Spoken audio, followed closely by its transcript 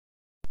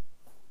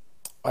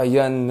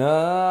Ayan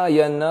na,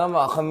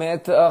 mga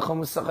kameta.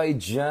 Kamusta kayo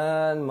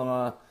dyan?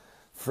 Mga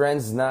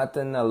friends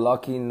natin na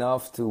lucky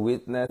enough to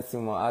witness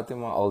yung mga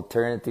ating mga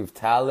alternative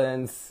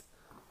talents.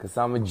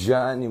 Kasama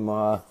dyan yung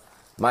mga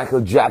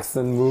Michael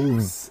Jackson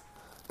moves.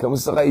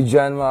 Kamusta kayo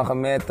dyan, mga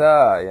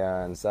kameta?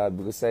 Ayan,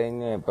 sabi ko sa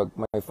inyo, pag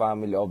may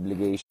family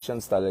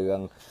obligations,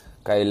 talagang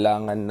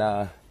kailangan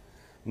na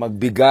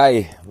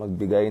magbigay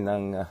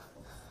ng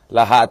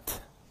lahat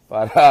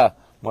para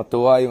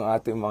matuwa yung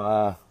ating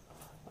mga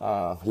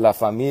La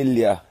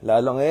Familia.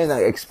 Lalo ngayon,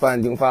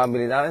 nag-expand yung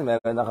family namin.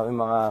 Meron na kami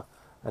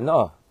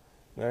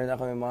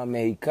mga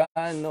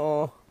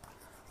Mexicano,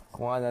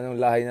 kung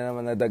anong lahi na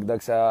naman nadagdag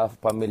sa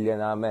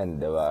pamilya namin,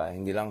 di ba?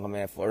 Hindi lang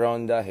kami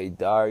Foronda,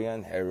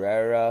 Darian,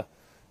 Herrera.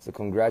 So,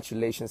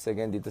 congratulations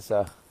again dito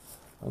sa,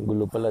 ang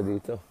gulo pala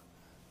dito.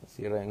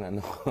 Sira yung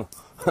ano.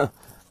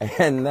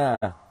 Ayan na.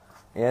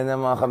 Ayan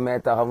na mga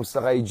kameta. Kamusta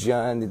kayo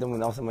dyan? Dito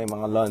muna ako sa may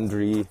mga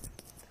laundry.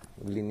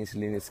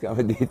 Maglinis-linis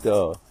kami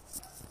dito.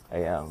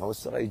 Ayan,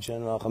 kamusta kayo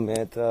dyan mga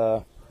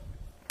kameta?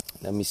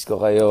 Na-miss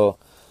ko kayo.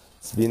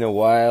 It's been a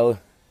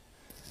while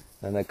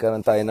na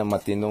nagkaroon tayo ng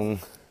matinong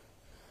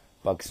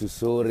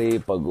pagsusuri,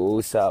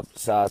 pag-uusap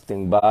sa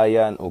ating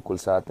bayan, ukol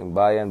sa ating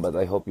bayan. But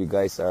I hope you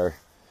guys are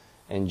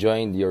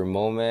enjoying your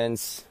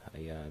moments.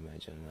 Ayan,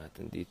 medyo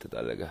natin dito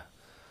talaga.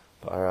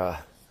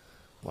 Para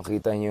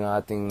makita niyo yung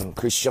ating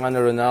Cristiano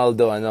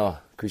Ronaldo,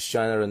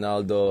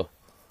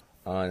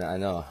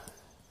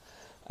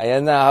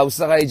 Ayan na, how's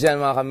na kayo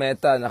dyan mga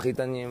kameta?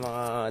 Nakita niyo yung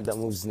mga the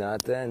moves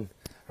natin.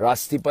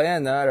 Rusty pa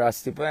yan ha,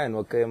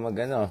 Huwag kayo yung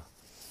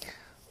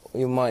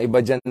mga iba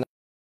dyan,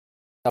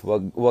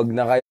 wag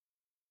na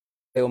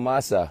kayo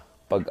umasa.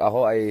 Pag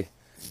ako ay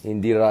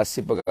hindi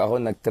rusty, pag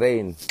ako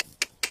nag-train,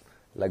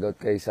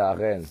 lagot kayo sa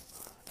akin.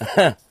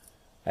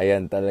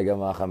 Ayan talaga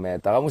mga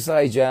kameta.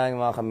 Kamusta kayo dyan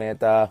mga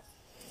kameta?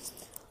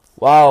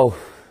 Wow,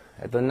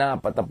 eto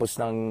na, patapos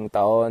ng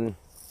taon.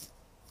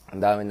 Ang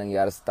dami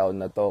nangyari sa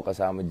taon na to,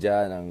 kasama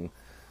dyan ang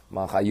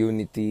mga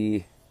ka-unity,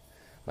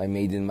 may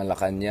Made in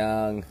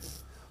Malacanang,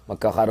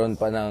 magkakaroon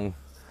pa ng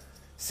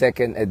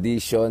second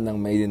edition ng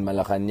Made in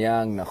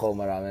Malacanang. Nako,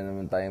 marami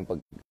naman tayong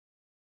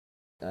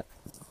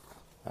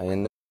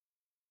Ayan na.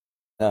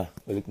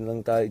 Balik na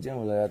lang tayo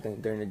dyan, wala natin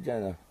internet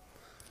dyan.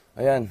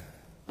 Ayan,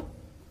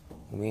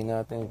 humihin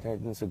natin internet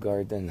dun sa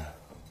garden.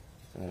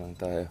 Saan lang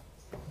tayo.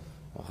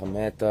 Mga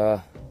kameta,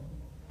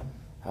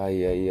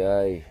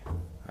 ay.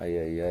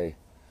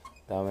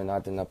 Dami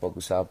natin na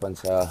pag-usapan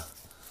sa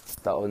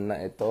taon na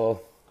ito.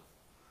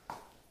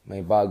 May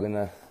bago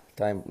na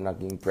time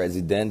naging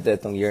presidente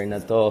itong year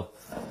na to.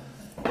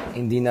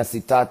 Hindi na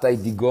si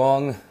Tatay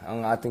Digong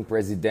ang ating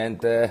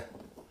presidente.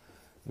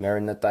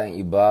 Meron na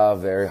tayong iba,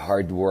 very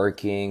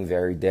hardworking,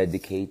 very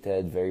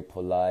dedicated, very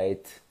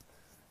polite.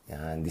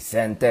 Yan,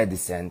 disente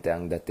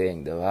ang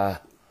dating,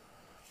 diba?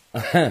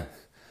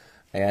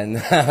 Ayan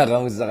na,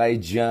 kamusta kayo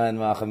dyan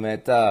mga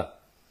kameta?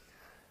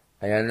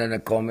 Ayan na,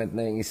 nag-comment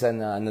na yung isa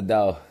na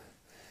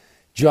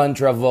John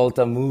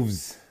Travolta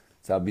moves.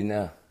 Sabi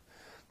na,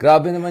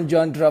 grabe naman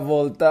John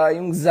Travolta,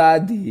 yung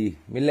Zaddy,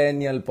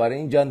 millennial pa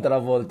rin. John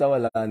Travolta,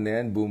 wala na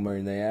yan,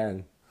 boomer na yan.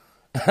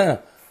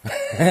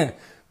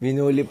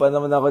 Binuli pa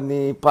naman ako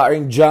ni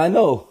Paring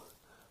Jano.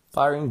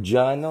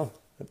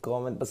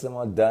 Nag-comment pa sa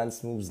mga dance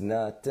moves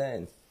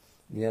natin.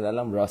 Hindi na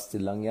alam, rusty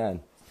lang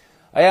yan.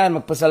 Ayan,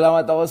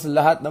 magpasalamat ako sa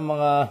lahat ng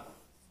mga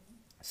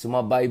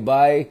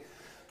sumabaybay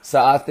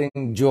sa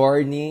ating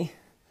journey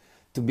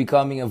to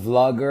becoming a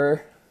vlogger.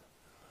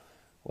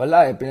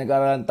 Wala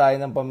pinag-aralan tayo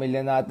ng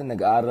pamilya natin,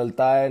 nag-aaral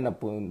tayo,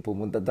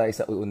 pumunta tayo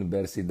sa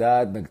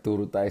universidad,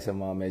 nagturo tayo sa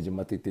mga medyo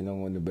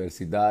matitinong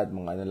universidad,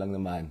 mga ano lang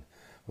naman,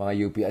 mga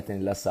UP at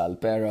Lasal.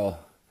 Pero,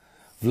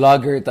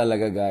 vlogger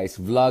talaga guys,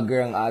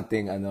 vlogger ang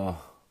ating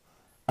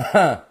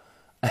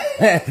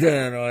ito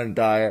na naman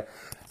tayo.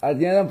 At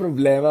yan ang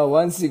problema,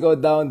 once you go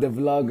down the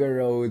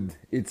vlogger road,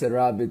 it's a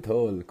rabbit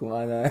hole. Kung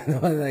ano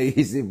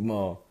naisip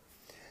mo.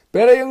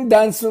 Pero yung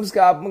dance moves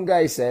kahapon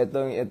guys,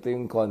 ito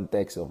yung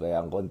context, okay?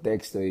 Ang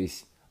context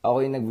is,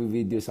 ako yung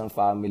nagvi-video sa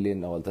family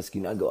and all, tapos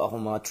ginagawa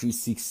ko mga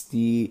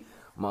 360,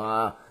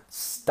 mga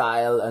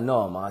style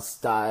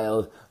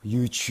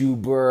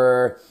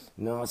YouTuber,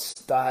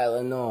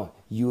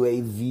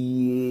 UAV,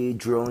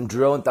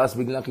 drone, tapos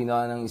biglang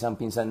kinuha ng isang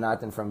pinsan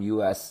natin from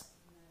US,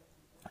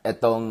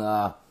 etong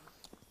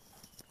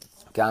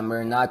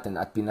camera natin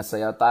at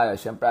pinasaya tayo.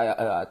 Siyempre,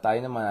 tayo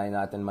naman ay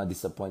natin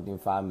ma-disappoint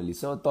yung family.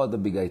 So, todo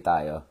bigay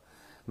tayo.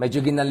 Medyo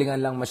ginalingan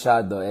lang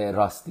masyado,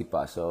 rusty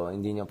pa. So,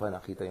 hindi nyo pa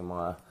nakita yung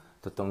mga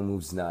totoong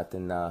moves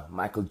natin na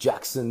Michael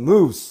Jackson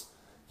moves.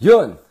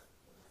 Yun!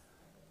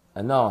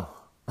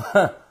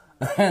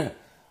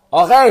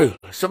 Okay!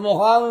 So,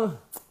 mukhang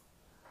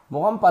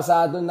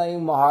pasado na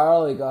yung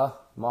Maharlika.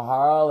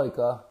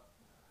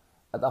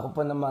 At ako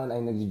pa naman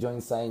ay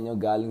nag-join sa inyo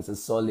galing sa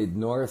Solid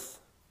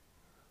North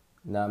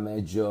na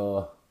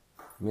medyo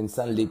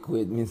minsan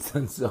liquid,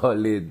 minsan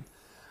solid.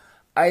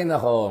 Ay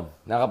nako,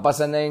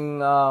 nakapasa na yung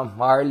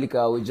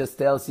Maharlika, which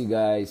just tells you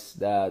guys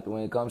that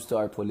when it comes to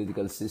our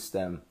political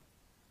system,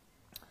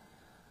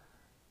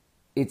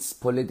 it's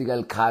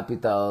political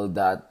capital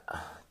that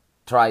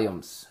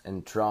triumphs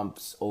and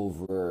trumps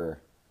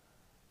over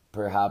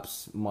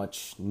perhaps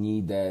much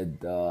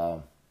needed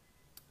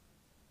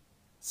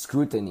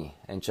scrutiny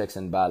and checks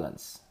and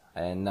balance.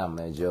 Ayan na,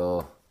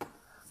 medyo...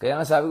 Kaya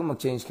nga sabi ko,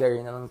 mag-change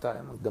career na lang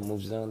tayo, mag-the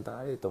moves na lang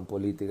tayo. Itong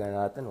politika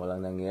natin,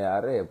 walang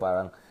nangyayari.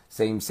 Parang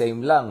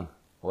same-same lang.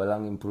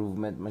 Walang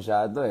improvement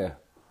masyado eh.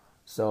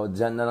 So,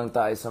 dyan na lang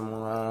tayo sa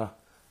mga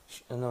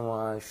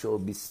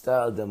showbiz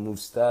style, the move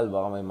style,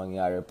 baka may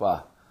mangyari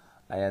pa.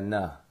 Ayan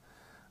na.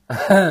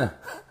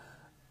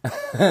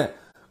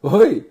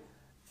 Uy!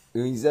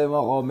 Yung isa yung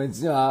mga comments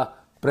nyo ha,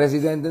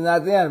 presidente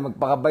natin yan,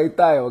 magpakabait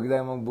tayo, huwag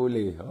tayong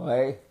magbully.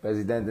 Okay?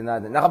 Presidente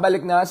natin.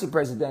 Nakabalik na si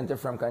presidente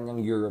from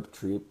kanyang Europe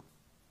trip.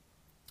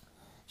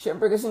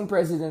 Siyempre kasing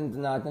president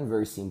natin,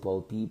 very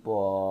simple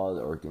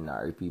people,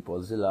 ordinary people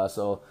sila.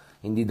 So,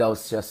 hindi daw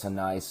siya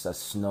sanay sa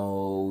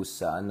snow,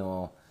 sa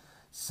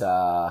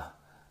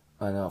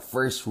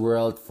first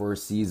world, four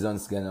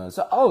seasons, gano'n.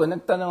 So,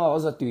 nagtanong ako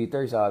sa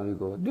Twitter, sabi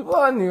ko, di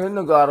ba yun,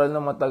 nag-aral na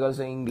matagal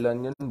sa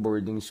England yun,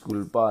 boarding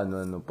school pa,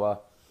 ano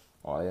pa.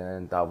 O,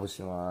 yan, tapos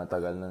yung mga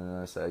tagal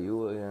na sa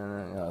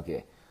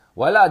okay.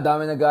 Wala,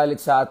 dami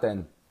nagalit sa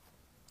atin.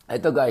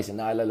 Ito guys,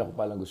 naalala ko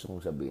palang gusto kong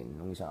sabihin,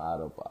 nung isang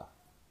araw pa.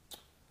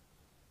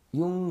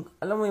 Yung,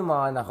 alam mo yung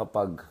mga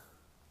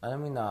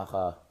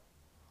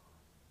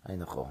ay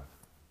nako,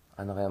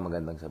 ano kaya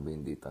magandang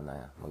sabihin dito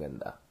na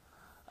maganda?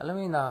 Alam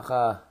mo yung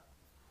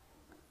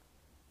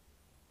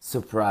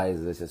surprise,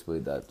 let's just put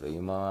it that way.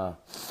 Yung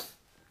mga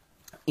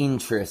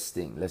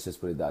interesting, let's just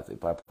put it that way,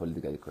 para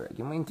politically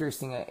correct. Yung mga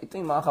interesting, ito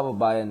yung mga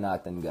kababayan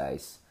natin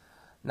guys,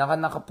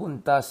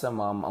 nakapunta sa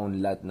mga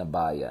maunlad na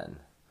bayan,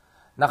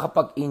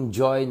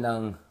 nakapag-enjoy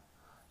ng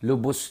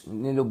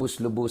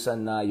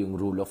nilubos-lubusan na yung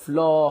rule of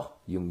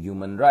law, yung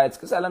human rights.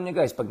 Kasi alam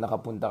niyo guys, pag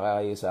nakapunta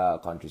kayo sa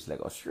countries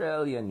like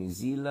Australia, New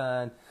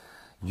Zealand,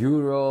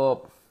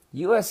 Europe,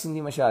 US,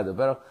 hindi masyado.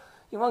 Pero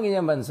yung mga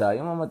ganyan bansa,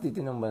 yung mga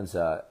matitinong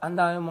bansa, ang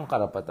dami mong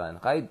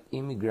karapatan. Kahit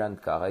immigrant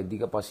ka, kahit di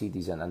ka pa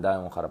citizen, ang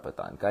dami mong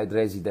karapatan. Kahit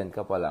resident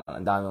ka pa lang,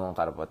 ang dami mong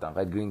karapatan.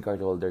 Kahit green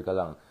card holder ka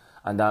lang,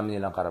 ang dami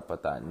nilang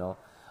karapatan. No?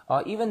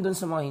 Even dun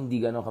sa mga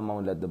hindi gano'ng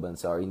kamaunlad na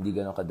bansa or hindi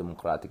gano'ng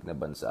kademocratic na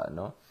bansa,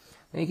 no?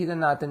 Nakikita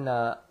natin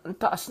na ang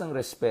taas ng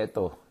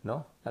respeto,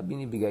 no? Na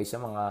binibigay sa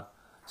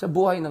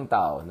buhay ng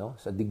tao, no?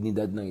 Sa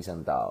dignidad ng isang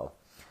tao.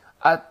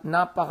 At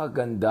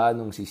napakaganda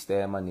ng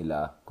sistema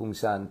nila kung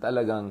saan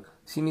talagang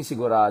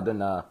sinisigurado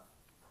na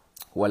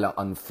walang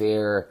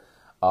unfair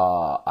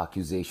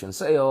accusation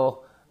sa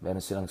iyo,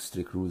 meron silang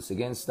strict rules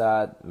against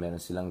that, meron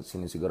silang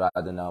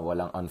sinisigurado na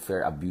walang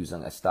unfair abuse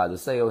ng estado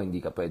sa iyo, hindi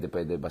ka pwede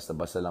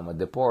basta-basta lang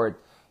ma-deport,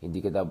 hindi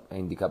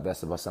ka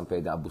basta-basta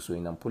pwede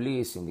abusuin ng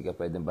pulis, hindi ka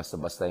pwede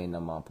basta-bastahin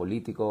ng mga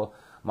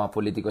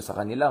politiko sa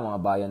kanila, mga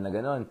bayan na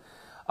gano'n.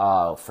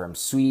 From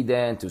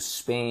Sweden to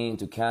Spain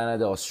to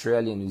Canada,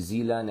 Australia, New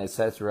Zealand,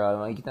 etc.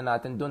 Makikita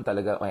natin doon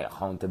talaga may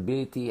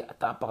accountability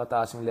at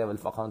napakataas yung level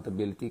of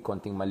accountability.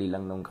 Konting mali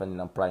lang ng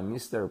kanilang prime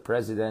minister or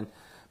president,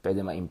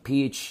 pwede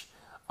ma-impeach,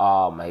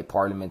 may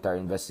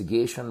parliamentary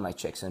investigation, may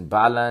checks and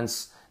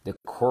balance. The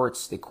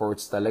courts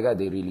talaga,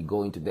 they really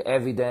go into the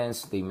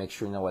evidence. They make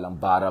sure na walang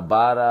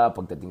bara-bara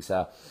pagdating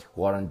sa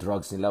war on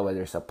drugs nila,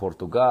 whether sa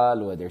Portugal,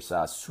 whether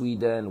sa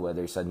Sweden,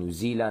 whether sa New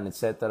Zealand,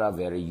 etc.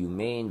 Very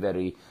humane,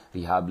 very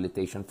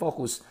rehabilitation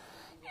focused.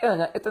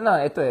 Ito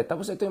eh.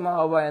 Tapos ito yung mga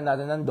kabayan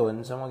natin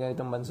nandun sa mga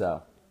ganitong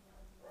bansa.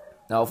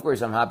 Now, of course,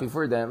 I'm happy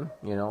for them,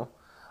 you know.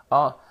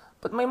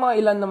 But may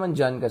mga ilan naman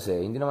dyan kasi,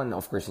 hindi naman,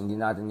 of course, hindi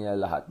natin nila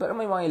lahat. Pero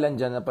may mga ilan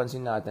dyan na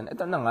pansin natin,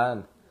 ito na nga,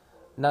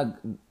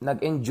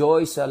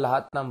 nag-enjoy sa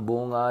lahat ng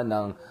bunga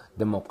ng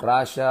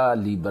demokrasya,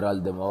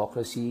 liberal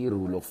democracy,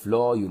 rule of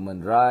law,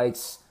 human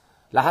rights,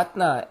 lahat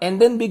na.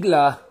 And then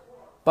bigla,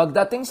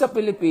 pagdating sa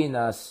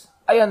Pilipinas,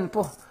 ayan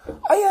po,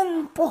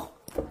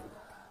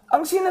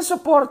 ang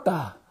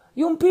sinasuporta,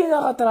 yung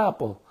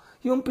pinakatrapo,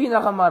 yung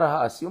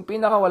pinakamarahas, yung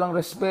pinakawalang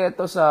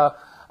respeto sa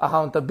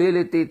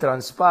accountability,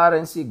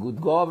 transparency, good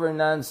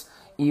governance,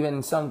 even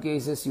in some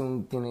cases,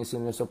 yung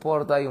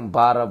sinusuporta, yung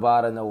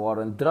bara-bara na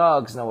war on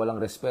drugs, na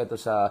walang respeto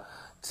sa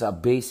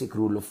basic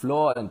rule of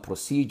law and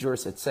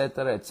procedures,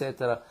 etc.,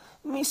 etc.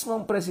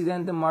 Mismong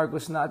Presidente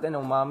Marcos natin,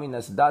 umami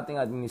na sa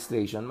dating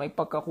administration, may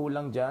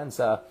pagkakulang dyan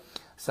sa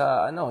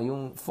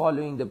yung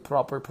following the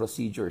proper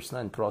procedures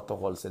and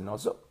protocols and all.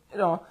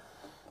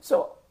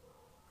 So,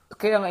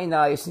 kaya nga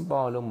inayos ni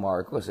Pangulong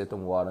Marcos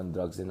itong war on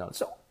drugs and all.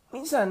 So,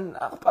 minsan,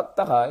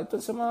 nakapagtaka,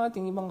 ito sa mga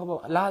ating ibang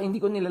kababayan, hindi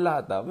ko nila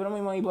lahat pero may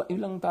mga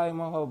ilang tayo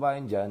mga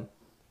kababayan dyan,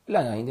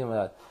 hindi mo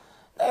lahat.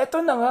 Ito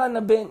na nga,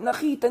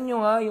 nakita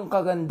nyo nga yung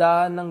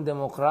kagandahan ng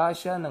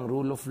demokrasya, ng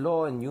rule of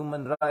law and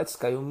human rights,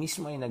 kayo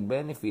mismo ay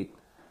nag-benefit.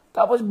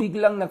 Tapos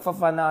biglang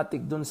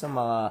nagfa-fanatic dun sa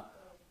mga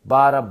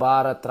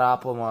bara-bara,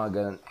 trapo, mga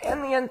ganun.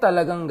 Yan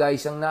talagang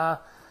guys, ang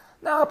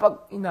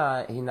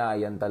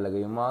nakapag-hinayan talaga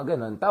yung mga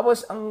ganun.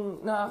 Tapos ang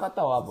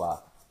nakakatawa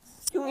pa,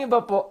 yung iba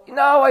po,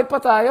 inaaway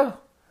pa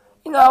tayo.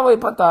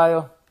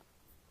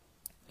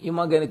 Yung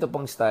mga ganito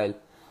pong style.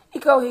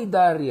 Ikaw, hey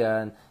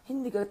Darian,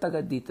 hindi ka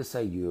taga dito sa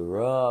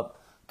Europe.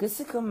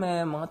 Kasi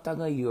kami, mga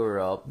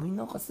taga-Europe, we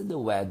know kasi the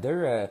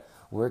weather eh.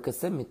 We're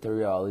kasi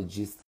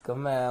meteorologists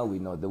kami. We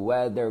know the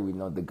weather, we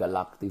know the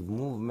galactic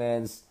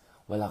movements.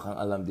 Wala kang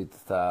alam dito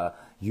sa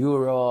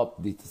Europe,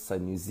 dito sa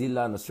New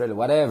Zealand, Australia,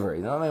 whatever.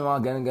 You know, may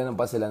mga ganun-ganun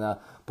pa sila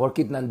na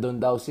porkit nandun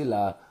daw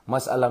sila,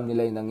 mas alam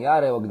nila yung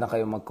nangyari. Wag na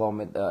kayo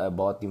mag-comment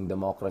about yung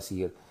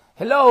democracy here.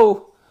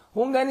 Hello!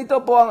 Kung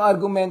ganito po ang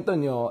argumento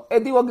nyo,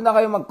 di wag na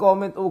kayo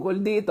mag-comment ukol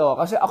dito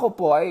kasi ako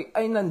po ay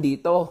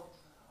nandito.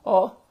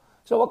 Oh,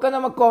 so wag ka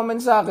na mag-comment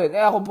sa akin.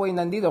 Ako po ay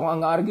nandito.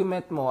 Kung ang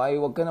argument mo ay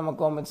wag ka na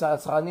mag-comment sa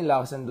kanila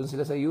kasi nandun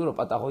sila sa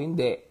Europe at ako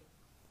hindi.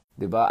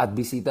 Diba? At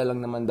bisita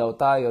lang naman daw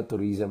tayo,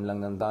 tourism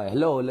lang naman tayo.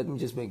 Hello, let me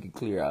just make it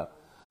clear.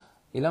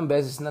 Ilang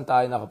beses na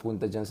tayo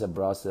nakapunta dyan sa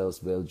Brussels,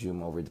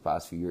 Belgium over the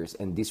past few years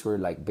and these were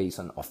like based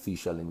on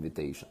official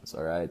invitations,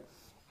 alright?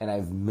 And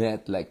I've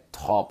met like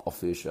top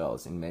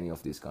officials in many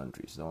of these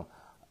countries, no?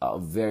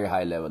 Very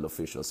high level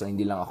officials. So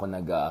hindi lang ako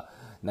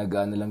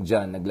ano lang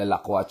dyan,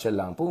 naglalakwatsa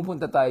lang.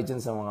 Pumunta tayo dyan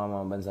sa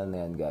mga bansa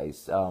na yan,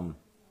 guys.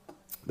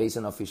 Based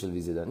on official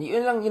visit.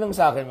 Yun lang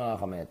sa akin, mga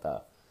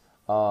kameta.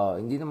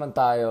 Hindi naman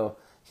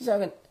tayo, sa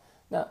akin,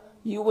 na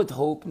you would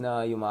hope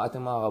na yung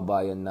ating mga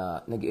kabayan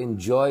na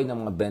nag-enjoy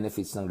ng mga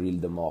benefits ng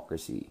real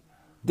democracy,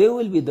 they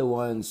will be the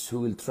ones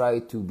who will try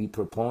to be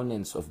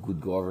proponents of good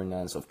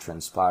governance, of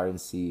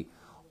transparency,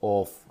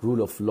 of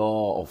rule of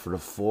law, of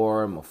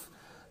reform, of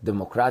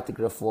democratic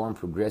reform,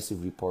 progressive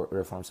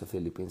reform sa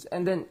Philippines.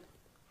 And then,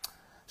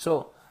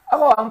 so,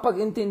 ako, ang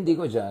pag-intindi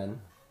ko dyan,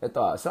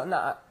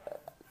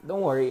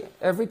 don't worry,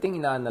 everything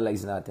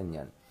ina-analyze natin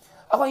yan.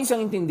 Ako,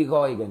 isang intindi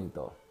ko ay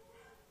ganito.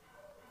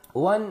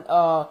 One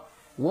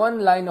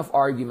line of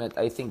argument,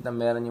 I think, na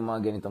meron yung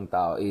mga ganitong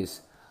tao is,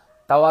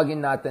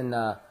 tawagin natin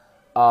na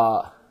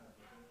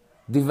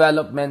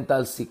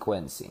developmental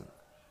sequencing.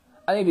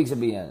 Ano ibig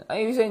sabihin yan? Ang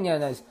ibig sabihin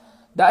yan is,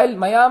 dahil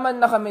mayaman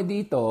na kami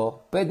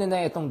dito, pwede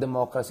na itong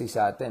democracy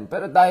sa atin.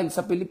 Pero dahil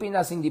sa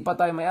Pilipinas, hindi pa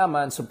tayo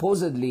mayaman,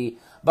 supposedly,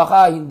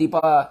 baka hindi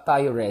pa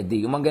tayo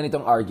ready. Yung mga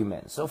ganitong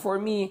argument. So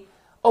for me,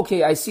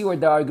 okay, I see where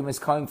the argument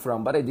is coming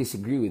from, but I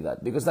disagree with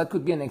that. Because that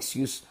could be an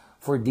excuse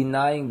for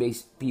denying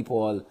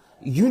people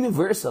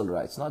universal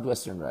rights, not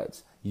Western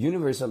rights.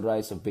 Universal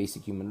rights of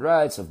basic human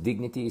rights, of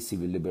dignity,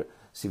 civil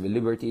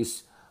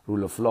liberties,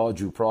 rule of law,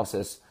 due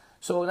process.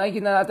 So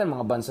nakikita natin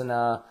mga bansa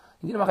na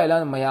hindi naman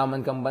kailangan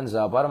mayaman kang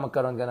bansa para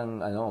magkaroon ka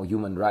ng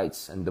human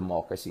rights and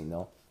democracy,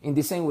 no? In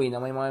the same way na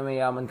may mga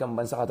mayaman kang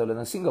bansa katulad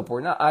ng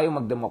Singapore na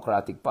ayaw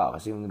mag-democratic pa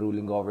kasi yung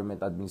ruling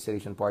government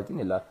administration party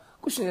nila,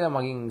 gusto nila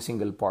maging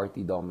single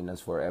party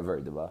dominance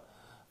forever, di ba?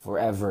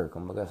 Forever.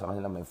 Kumbaga sa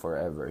kanila may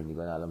forever. Hindi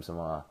ko na alam sa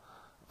mga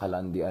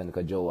kalandian,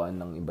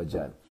 kajawaan ng iba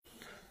dyan.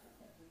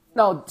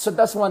 Now, so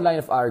that's one line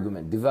of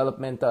argument.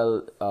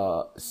 Developmental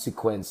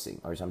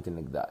sequencing or something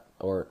like that.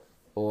 Or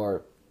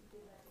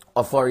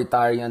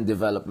authoritarian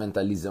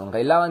developmentalism.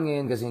 Kailangan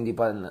ngayon kasi hindi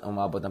pa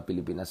umabot ang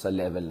Pilipinas sa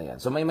level na yan.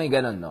 So may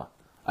ganun, no?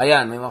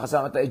 Ayan, may mga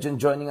kasama tayo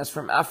dyan joining us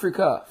from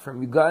Africa,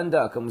 from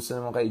Uganda. Kamusta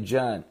naman kayo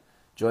dyan?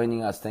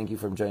 Joining us. Thank you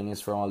for joining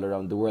us from all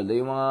around the world.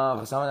 Yung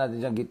mga kasama natin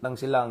dyan, gitnang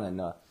silangan,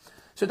 no?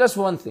 So that's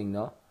one thing,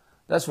 no?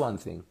 That's one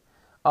thing.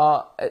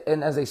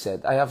 And as I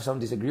said, I have some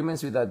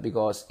disagreements with that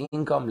because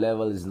income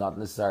level is not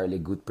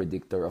necessarily a good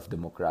predictor of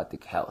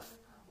democratic health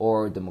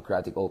or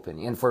democratic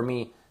opening. And for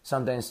me,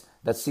 sometimes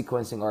that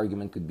sequencing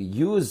argument could be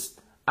used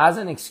as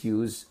an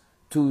excuse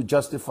to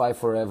justify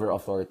forever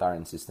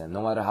authoritarian system,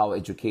 no matter how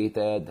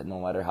educated, no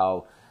matter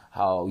how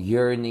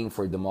yearning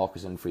for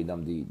democracy and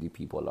freedom the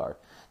people are.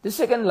 The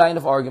second line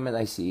of argument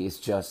I see is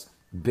just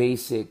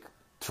basic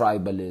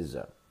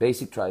tribalism.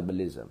 Basic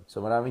tribalism. So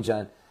marami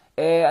dyan,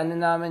 ano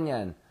naman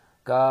yan?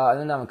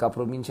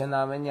 Kaprobinsya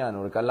namin yan,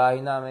 or kalahi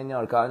namin yan,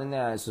 or kaano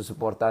na yan,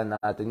 susuportahan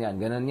natin yan.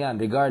 Ganun yan,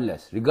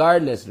 regardless,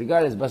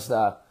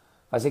 basta,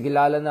 kasi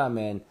kilala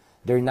namin,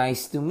 they're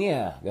nice to me,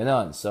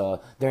 ganon.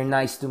 So, they're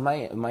nice to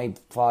my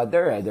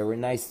father, they were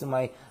nice to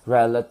my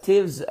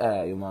relatives,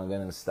 yung mga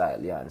ganun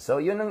style, yan.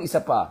 So, yun ang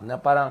isa pa, na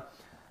parang,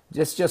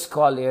 just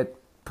call it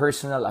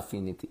personal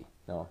affinity,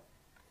 no?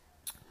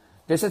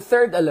 There's a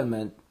third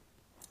element,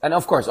 and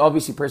of course,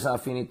 obviously, personal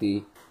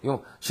affinity, yung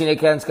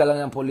shake hands ka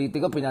lang ng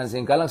politiko,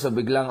 pinansin ka lang, so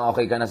biglang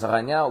okay ka na sa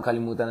kanya, o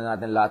kalimutan na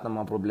natin lahat ng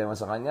mga problema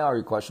sa kanya, or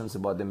questions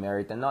about the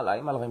merit and all, ay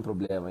malaking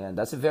problema yan.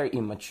 That's a very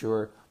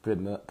immature,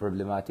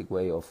 problematic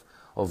way of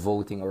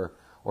voting or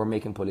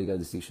making political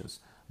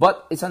decisions.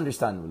 But it's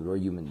understandable, we're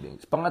human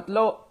beings.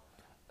 Pangatlo,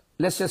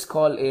 let's just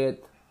call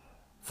it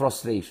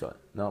frustration.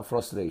 No,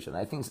 frustration.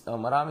 I think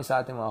marami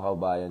sa ating mga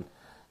kabayan,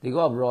 they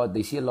go abroad,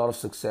 they see a lot of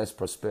success,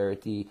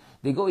 prosperity.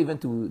 They go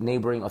even to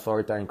neighboring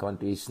authoritarian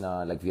countries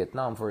na like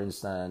Vietnam, for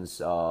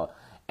instance, or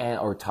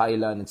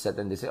Thailand,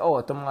 etc. And they say,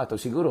 ito mga to,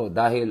 siguro,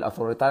 dahil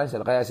authoritarian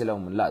sila, kaya sila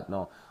umunlad,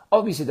 no?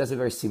 Obviously, that's a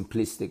very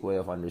simplistic way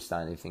of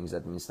understanding things.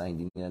 That means na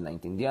hindi nila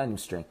naintindihan yung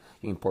strength,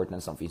 yung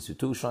importance of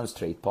institutions,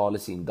 trade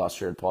policy,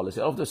 industrial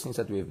policy, all of those things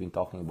that we have been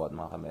talking about,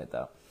 mga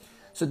kameta.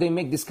 So they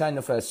make this kind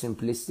of a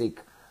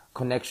simplistic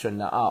connection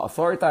na,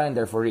 authoritarian,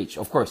 therefore rich.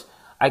 Of course,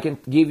 I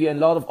can give you a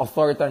lot of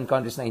authoritarian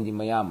countries na hindi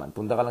mayaman.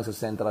 Punta ka lang sa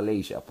Central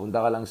Asia,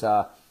 punta ka lang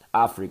sa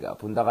Africa,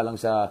 punta ka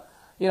lang sa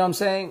you know what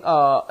I'm saying,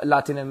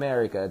 Latin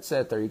America,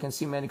 etc. You can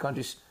see many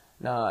countries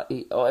na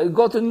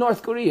go to North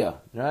Korea,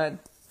 right?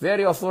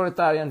 Very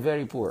authoritarian,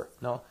 very poor,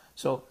 no?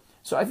 So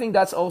I think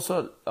that's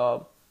also,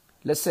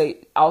 let's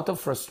say, out of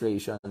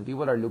frustration,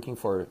 people are looking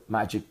for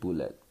magic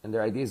bullet. And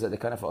their idea is that the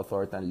kind of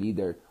authoritarian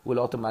leader will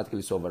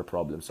automatically solve our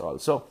problems all.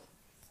 So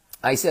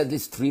I said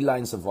these 3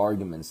 lines of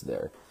arguments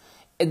there.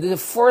 And the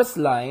 4th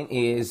line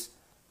is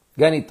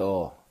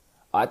ganito.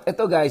 At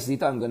ito guys,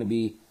 dito I'm going to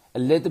be a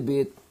little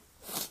bit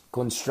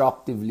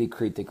constructively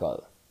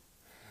critical.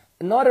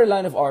 Another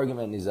line of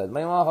argument is that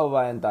may mga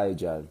kababayan tayo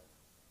dyan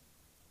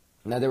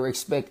na they were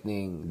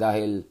expecting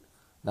dahil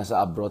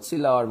nasa abroad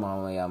sila or mga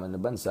mayaman na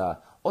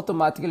bansa,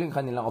 automatically yung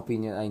kanilang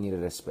opinion ay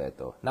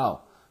nirerespeto.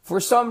 Now, for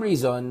some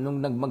reason,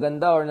 nung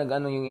nagmaganda or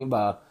nag-ano yung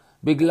iba,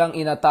 biglang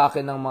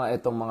inatake ng mga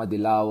itong mga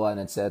dilawan,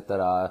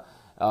 etc.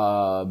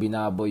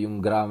 Binabo yung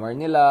grammar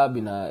nila,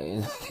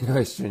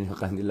 question yung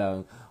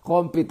kanilang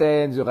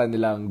competence, yung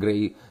kanilang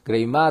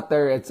gray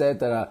matter,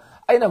 etc.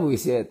 Ay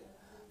nabuisit.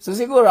 So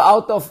siguro,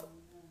 out of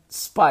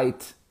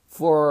spite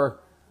for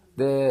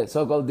the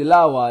so-called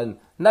dilawan,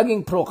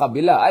 naging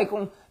pro-kabila. Ay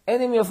kung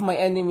enemy of my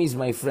enemy is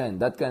my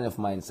friend, that kind of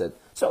mindset.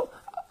 So,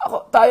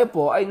 tayo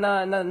po ay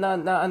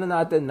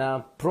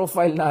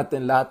profile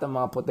natin lahat ng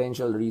mga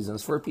potential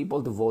reasons for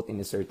people to vote in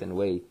a certain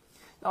way.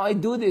 Now, I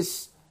do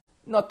this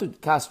not to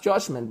cast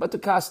judgment, but to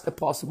cast a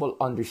possible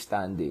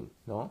understanding,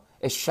 no?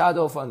 A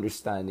shadow of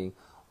understanding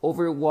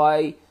over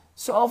why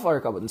some of our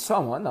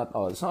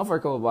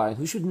kababayan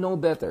who should know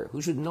better,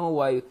 who should know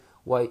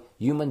why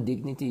human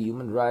dignity,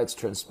 human rights,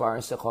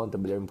 transparency,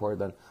 accountability are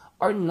important,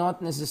 are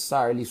not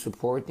necessarily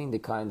supporting the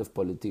kind of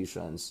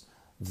politicians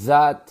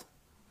that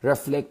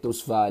reflect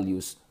those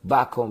values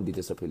back home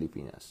dito sa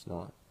Pilipinas.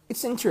 No?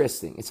 It's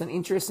interesting. It's an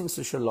interesting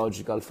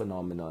sociological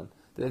phenomenon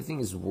that I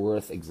think is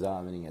worth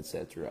examining,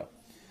 etc.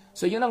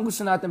 So yun ang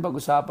gusto natin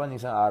pag-usapan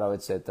isang araw,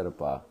 etc.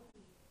 pa.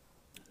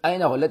 Ay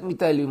nako, let me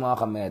tell you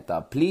mga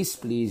kameta, please,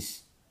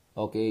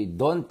 okay,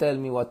 don't tell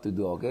me what to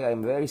do, okay?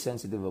 I'm very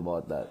sensitive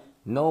about that.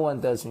 No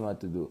one tells me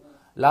what to do.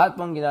 Lahat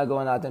pang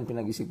ginagawa natin,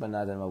 pinag-isipan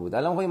natin mabuti.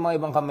 Alam ko yung mga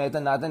ibang kameta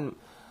natin,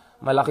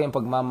 malaki yung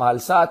pagmamahal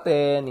sa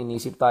atin,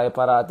 inisip tayo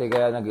parati,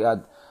 kaya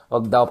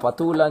wag daw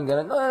patulan,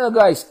 gano'n. No,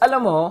 guys,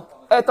 alam mo,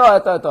 eto,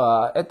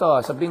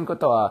 sabihin ko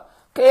to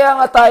kaya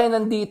nga tayo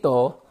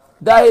nandito,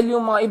 dahil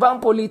yung mga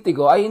ibang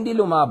politiko ay hindi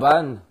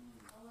lumaban.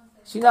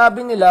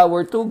 Sinabi nila,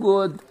 we're too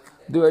good,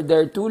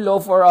 they're too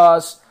low for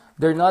us,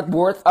 they're not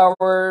worth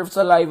our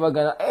saliva,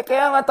 gano'n.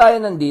 Kaya nga tayo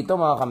nandito,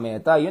 mga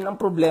kameta, yun ang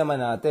problema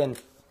natin.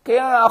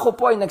 Kaya nga ako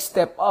po ay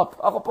nag-step up.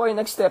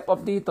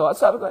 Dito.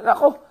 At sabi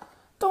ko,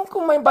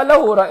 kung may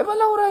balahura,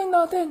 balahurahin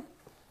natin.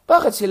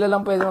 Bakit sila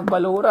lang pwede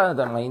magbalahura?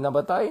 Mahina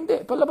ba tayo?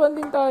 Hindi, palaban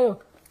din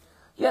tayo.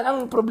 Yan ang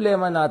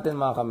problema natin,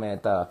 mga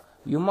kameta.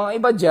 Yung mga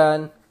iba dyan,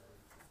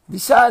 di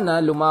sana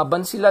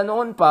lumaban sila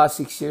noon pa,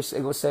 6 years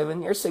ago,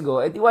 7 years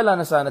ago, di wala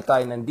na sana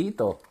tayo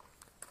nandito.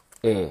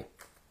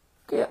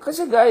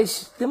 Kasi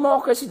guys,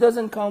 democracy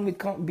doesn't come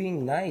with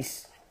being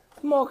nice.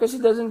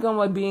 Democracy doesn't come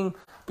with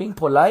being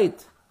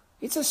polite.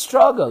 It's a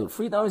struggle.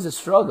 Freedom is a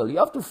struggle.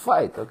 You have to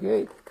fight,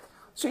 okay?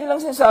 So yun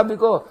lang sinasabi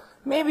ko.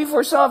 Maybe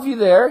for some of you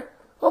there,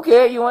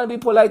 okay, you want to be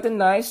polite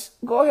and nice,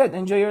 go ahead,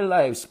 enjoy your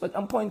lives. But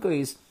ang point ko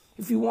is,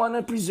 if you want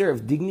to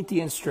preserve dignity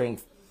and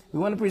strength,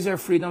 we want to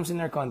preserve freedoms in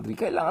our country,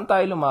 kailangan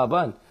tayo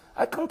lumaban.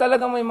 At kung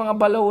talagang may mga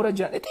balahura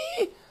dyan,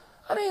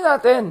 ano yun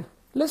natin?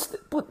 Let's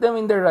put them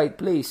in the right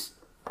place.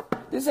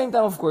 At the same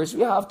time, of course,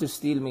 we have to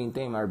still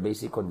maintain our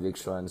basic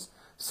convictions,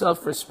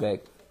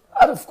 self-respect,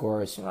 at of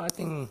course, yung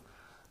ating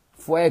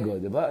fuego,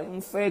 di ba?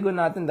 Yung fuego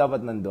natin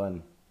dapat nandun.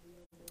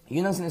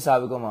 Yun ang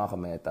sinasabi ko, mga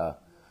kameta.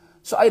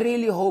 So, I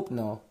really hope,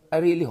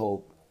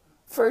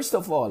 first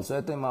of all, so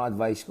ito yung mga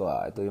advice ko,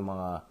 ito yung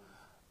mga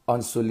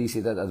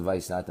unsolicited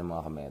advice natin,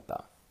 mga kameta.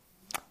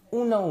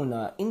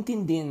 Una-una,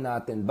 intindihin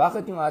natin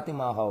bakit yung ating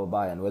mga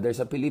kababayan, whether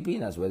sa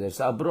Pilipinas, whether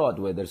sa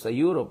abroad, whether sa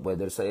Europe,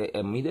 whether sa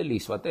Middle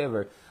East,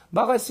 whatever,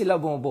 bakit sila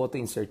bumoboto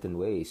in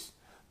certain ways.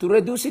 To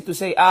reduce it to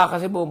say,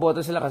 kasi bumoboto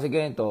sila kasi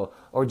ganito,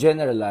 or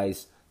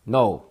generalize,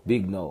 no,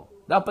 big no.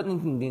 Dapat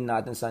intindihin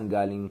natin saan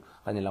galing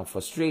kanilang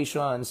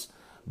frustrations,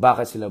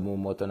 bakit sila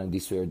bumoto ng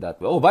this way or that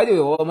way. Oh, by the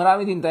way,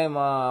 marami din tayong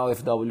mga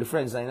OFW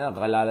friends na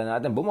kakalala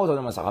natin, bumoto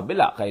naman sa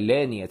kabila, kay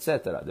Lenny,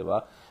 etc.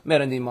 Diba?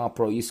 Meron din mga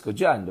pro-ISCO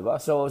dyan, diba?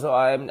 So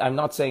I'm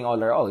not saying all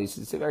are all. It's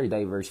a very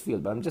diverse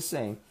field, but I'm just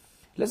saying,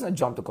 let's not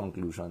jump to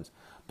conclusions.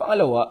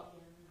 Pangalawa,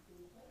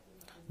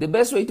 the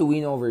best way to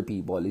win over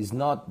people is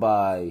not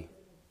by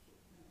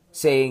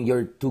saying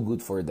you're too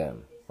good for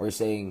them or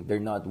saying they're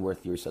not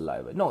worth your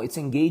saliva. No, it's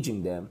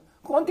engaging them.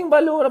 Konting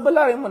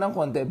balarin mo ng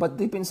konti, but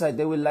deep inside,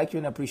 they will like you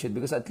and appreciate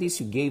because at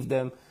least you gave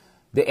them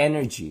the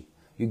energy.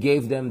 You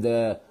gave them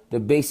the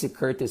basic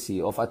courtesy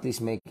of at least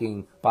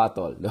making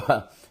patol.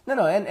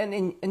 No,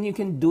 and you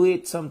can do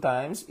it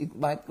sometimes. It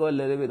might go a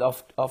little bit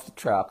off the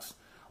tracks,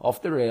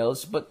 off the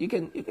rails, but you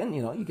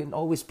can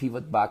always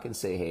pivot back and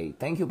say, hey,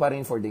 thank you pa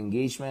rin for the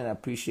engagement, I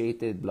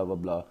appreciate it, blah, blah,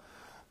 blah.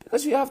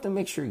 Because we have to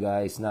make sure,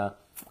 guys, na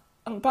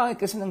ang pangit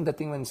kasi ng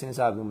dating man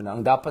sinasabi mo na,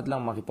 ang dapat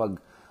lang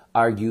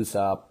argue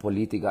sa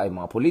politika ay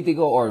mga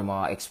politiko or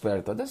mga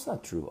eksperto. That's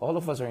not true. All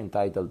of us are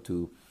entitled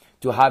to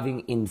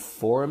having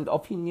informed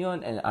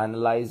opinion and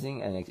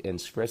analyzing and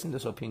expressing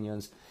those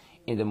opinions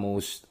in the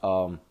most,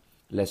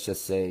 let's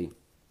just say,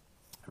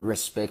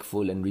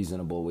 respectful and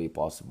reasonable way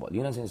possible.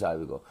 Yun ang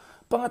sinasabi ko.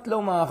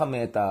 Pangatlo, mga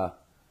kameta,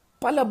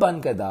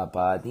 palaban ka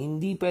dapat.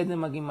 Hindi pwede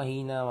maging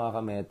mahina, mga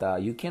kameta.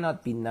 You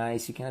cannot be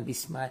nice. You cannot be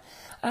smart.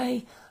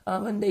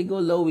 When they go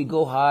low, we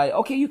go high.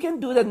 Okay, you can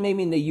do that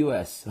maybe in the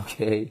US.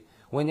 Okay?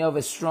 When you have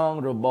a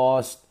strong,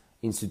 robust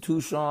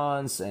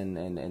institutions and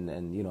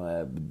you know,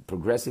 a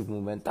progressive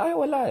movement, tayo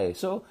wala eh.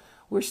 So,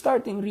 we're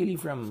starting really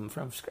from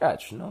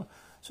scratch, you know?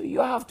 So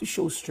you have to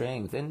show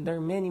strength. And there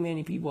are many,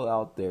 many people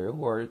out there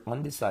who are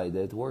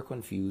undecided, who are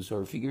confused,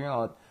 or figuring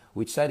out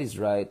which side is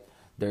right.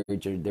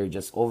 They're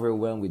just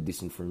overwhelmed with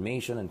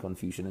disinformation and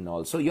confusion and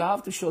all. So you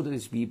have to show to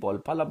these people,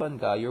 palaban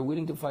ka, you're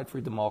willing to fight for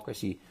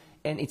democracy,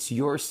 and it's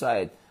your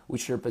side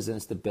which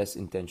represents the best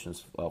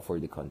intentions for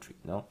the country,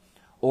 no?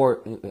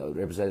 Or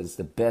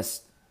represents the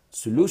best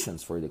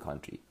solutions for the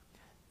country.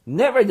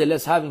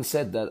 Nevertheless, having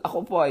said that,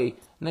 ako po ay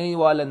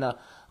naniniwala na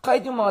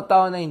kahit yung mga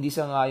tao na hindi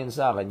sangayon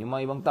sa akin, yung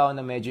mga ibang tao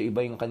na medyo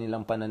iba yung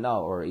kanilang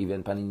pananaw or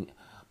even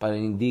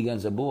paninindigan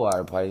sa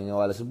buhay or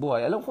paniniwala sa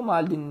buhay, alam ko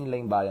mahal din nila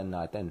yung bayan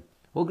natin.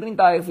 Huwag rin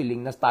tayo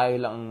feeling na tayo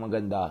lang ang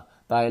maganda,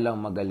 tayo lang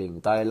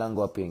magaling, tayo lang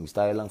guwapings,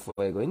 tayo lang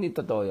fuego. Hindi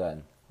totoo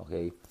yan.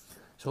 Okay?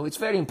 So it's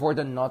very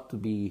important not to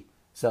be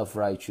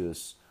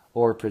self-righteous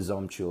or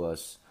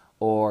presumptuous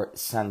or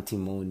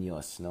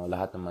sanctimonious. No?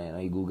 Lahat naman yan.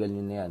 Ay, Google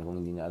nyo na yan kung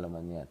hindi nyo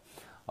alaman yan.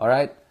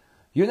 Alright?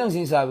 Yun ang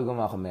sinasabi ko,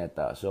 mga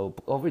kameta. So,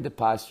 over the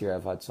past year,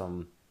 I've had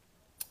some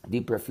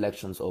deep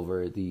reflections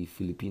over the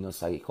Filipino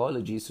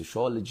psychology,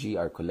 sociology,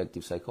 our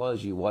collective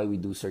psychology, why we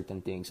do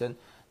certain things.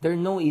 And there are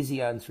no easy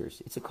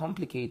answers. It's a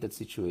complicated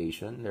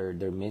situation. There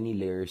are many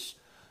layers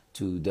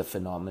to the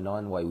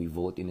phenomenon, why we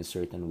vote in a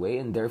certain way.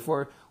 And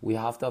therefore, we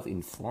have to have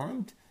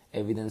informed,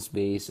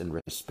 evidence-based, and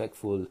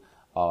respectful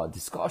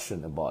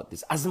discussion about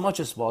this. As much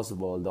as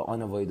possible, the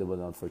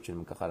unavoidable,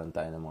 unfortunately, magkakaroon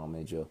tayo ng mga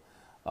medyo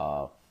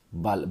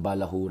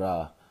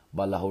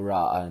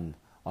balahuraan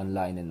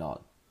online and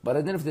all. But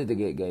at the end of the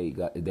day,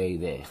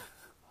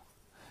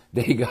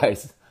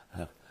 guys,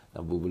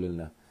 nabubulol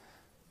na.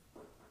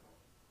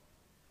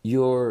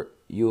 Your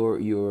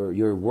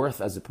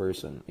worth as a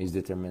person is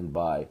determined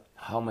by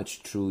how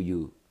much true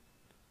you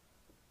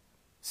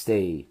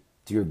stay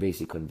to your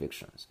basic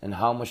convictions and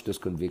how much those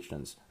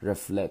convictions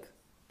reflect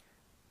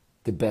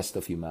the best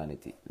of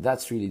humanity.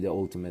 That's really the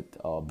ultimate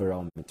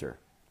barometer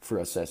for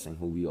assessing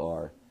who we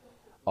are.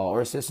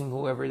 Or assessing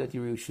whoever that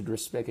you should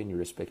respect and you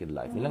respect in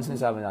life. Yun lang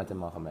sinasabi natin,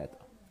 mga kameta.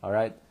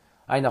 Alright?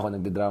 Ay nako,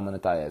 nagdadrama na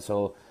tayo.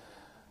 So,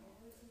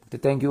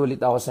 thank you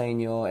ulit ako sa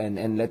inyo and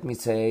let me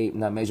say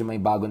na medyo may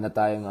bago na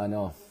tayong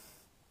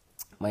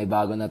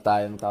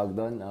tawag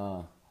doon,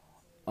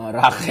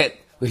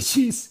 racket, which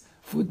is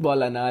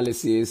football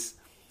analysis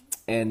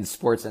and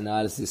sports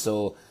analysis.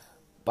 So,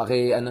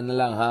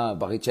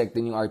 paki-check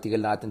din yung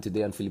article natin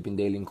today on Philippine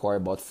Daily Core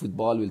about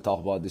football. We'll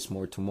talk about this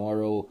more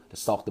tomorrow.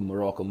 Let's talk the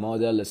Morocco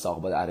model. Let's talk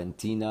about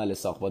Argentina.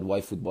 Let's talk about why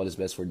football is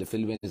best for the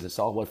Philippines. Let's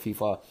talk about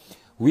FIFA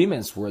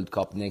Women's World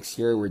Cup next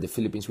year, where the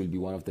Philippines will be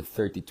one of the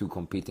 32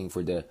 competing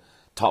for the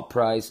top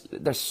prize.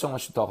 There's so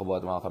much to talk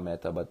about, mga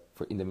kameta, but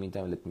in the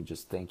meantime, let me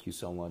just thank you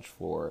so much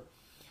for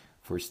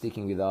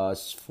sticking with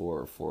us,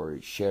 for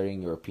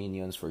sharing your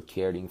opinions, for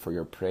caring, for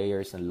your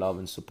prayers and love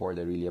and support.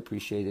 I really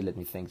appreciate it. Let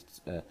me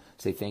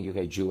say thank you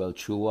kay Jewel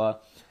Chua,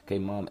 kay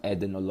Mom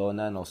Eden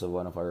Olona, and also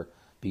one of our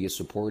biggest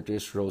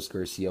supporters, Rose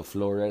Garcia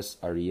Flores,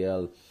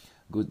 Ariel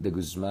de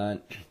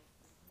Guzman,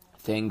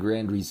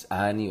 Thengren, Riz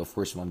Ani, of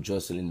course, Mom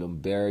Jocelyn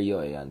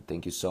Lomberio. Ayan,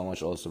 thank you so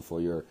much also for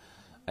your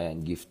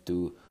gift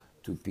to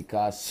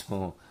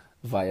Picasso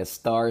via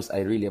stars.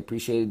 I really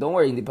appreciate it. Don't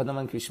worry, hindi pa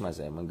naman Christmas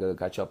eh.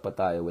 Mag-catch up pa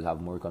tayo. We'll have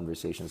more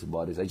conversations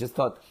about this. I just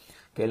thought,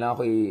 kailangan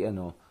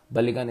ko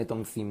balikan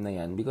itong theme na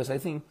yan because I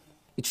think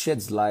it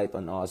sheds light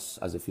on us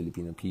as a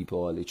Filipino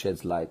people. It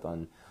sheds light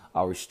on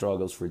our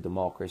struggles for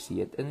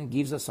democracy. And it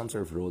gives us some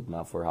sort of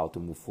roadmap for how to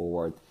move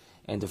forward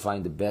and to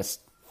find the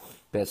best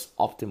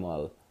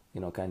optimal,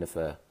 kind of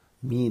a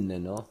mean,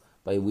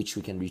 by which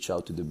we can reach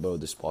out to the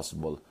broadest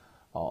possible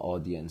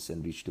audience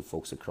and reach to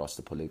folks across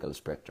the political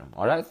spectrum.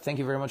 All right, thank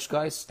you very much,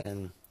 guys,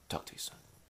 and talk to you soon.